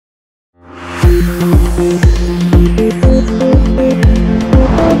Hello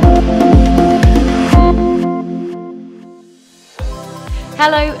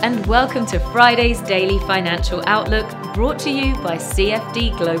and welcome to Friday's Daily Financial Outlook, brought to you by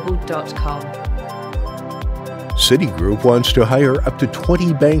CFDglobal.com. Citigroup wants to hire up to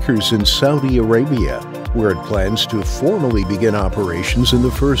 20 bankers in Saudi Arabia, where it plans to formally begin operations in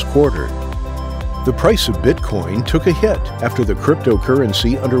the first quarter. The price of Bitcoin took a hit after the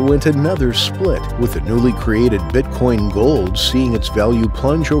cryptocurrency underwent another split, with the newly created Bitcoin Gold seeing its value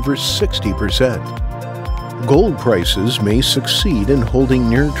plunge over 60%. Gold prices may succeed in holding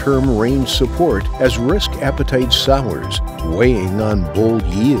near-term range support as risk appetite sours, weighing on bull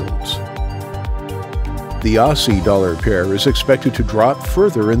yields. The Aussie dollar pair is expected to drop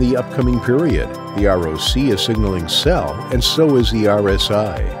further in the upcoming period. The ROC is signaling sell, and so is the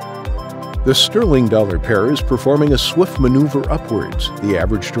RSI. The sterling dollar pair is performing a swift maneuver upwards. The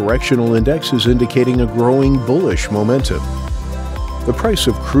average directional index is indicating a growing bullish momentum. The price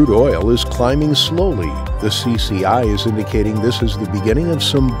of crude oil is climbing slowly. The CCI is indicating this is the beginning of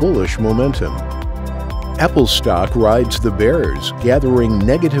some bullish momentum. Apple stock rides the bears, gathering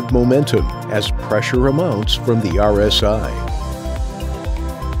negative momentum as pressure mounts from the RSI.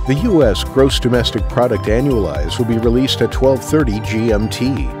 The U.S. gross domestic product annualized will be released at 12:30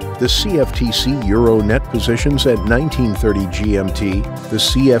 GMT. The CFTC Euro net positions at 19:30 GMT. The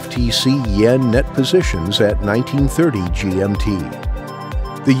CFTC Yen net positions at 19:30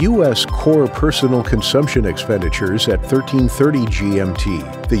 GMT. The U.S. core personal consumption expenditures at 13:30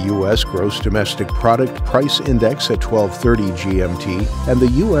 GMT, the U.S. gross domestic product price index at 12:30 GMT, and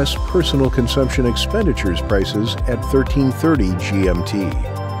the U.S. personal consumption expenditures prices at 13:30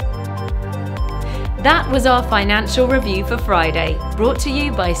 GMT. That was our financial review for Friday, brought to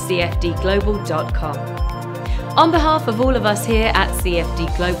you by CFDglobal.com. On behalf of all of us here at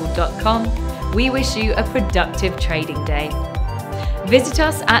CFDglobal.com, we wish you a productive trading day. Visit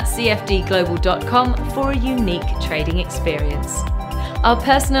us at CFDglobal.com for a unique trading experience. Our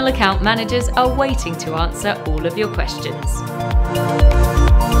personal account managers are waiting to answer all of your questions.